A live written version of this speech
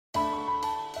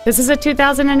This is a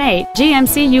 2008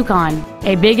 GMC Yukon,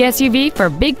 a big SUV for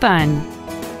big fun.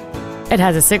 It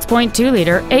has a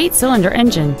 6.2-liter 8-cylinder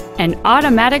engine, an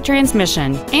automatic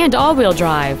transmission, and all-wheel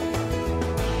drive.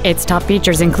 Its top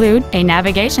features include a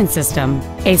navigation system,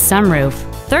 a sunroof,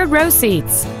 third-row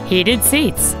seats, heated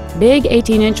seats, big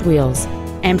 18-inch wheels,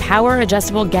 and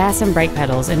power-adjustable gas and brake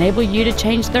pedals enable you to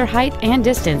change their height and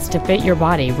distance to fit your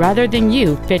body rather than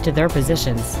you fit to their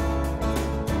positions.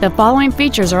 The following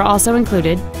features are also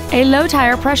included: a low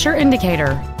tire pressure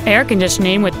indicator, air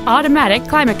conditioning with automatic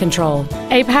climate control,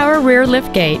 a power rear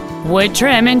liftgate, wood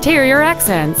trim interior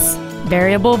accents,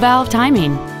 variable valve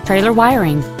timing, trailer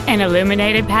wiring, an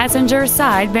illuminated passenger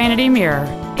side vanity mirror,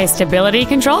 a stability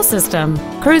control system,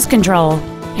 cruise control,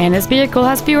 and this vehicle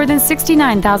has fewer than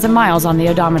 69,000 miles on the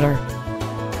odometer.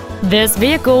 This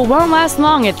vehicle won't last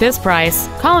long at this price.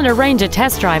 Call and arrange a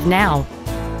test drive now.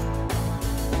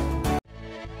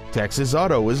 Texas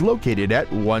Auto is located at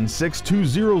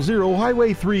 16200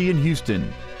 Highway 3 in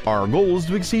Houston. Our goal is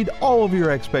to exceed all of your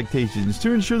expectations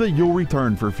to ensure that you'll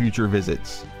return for future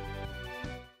visits.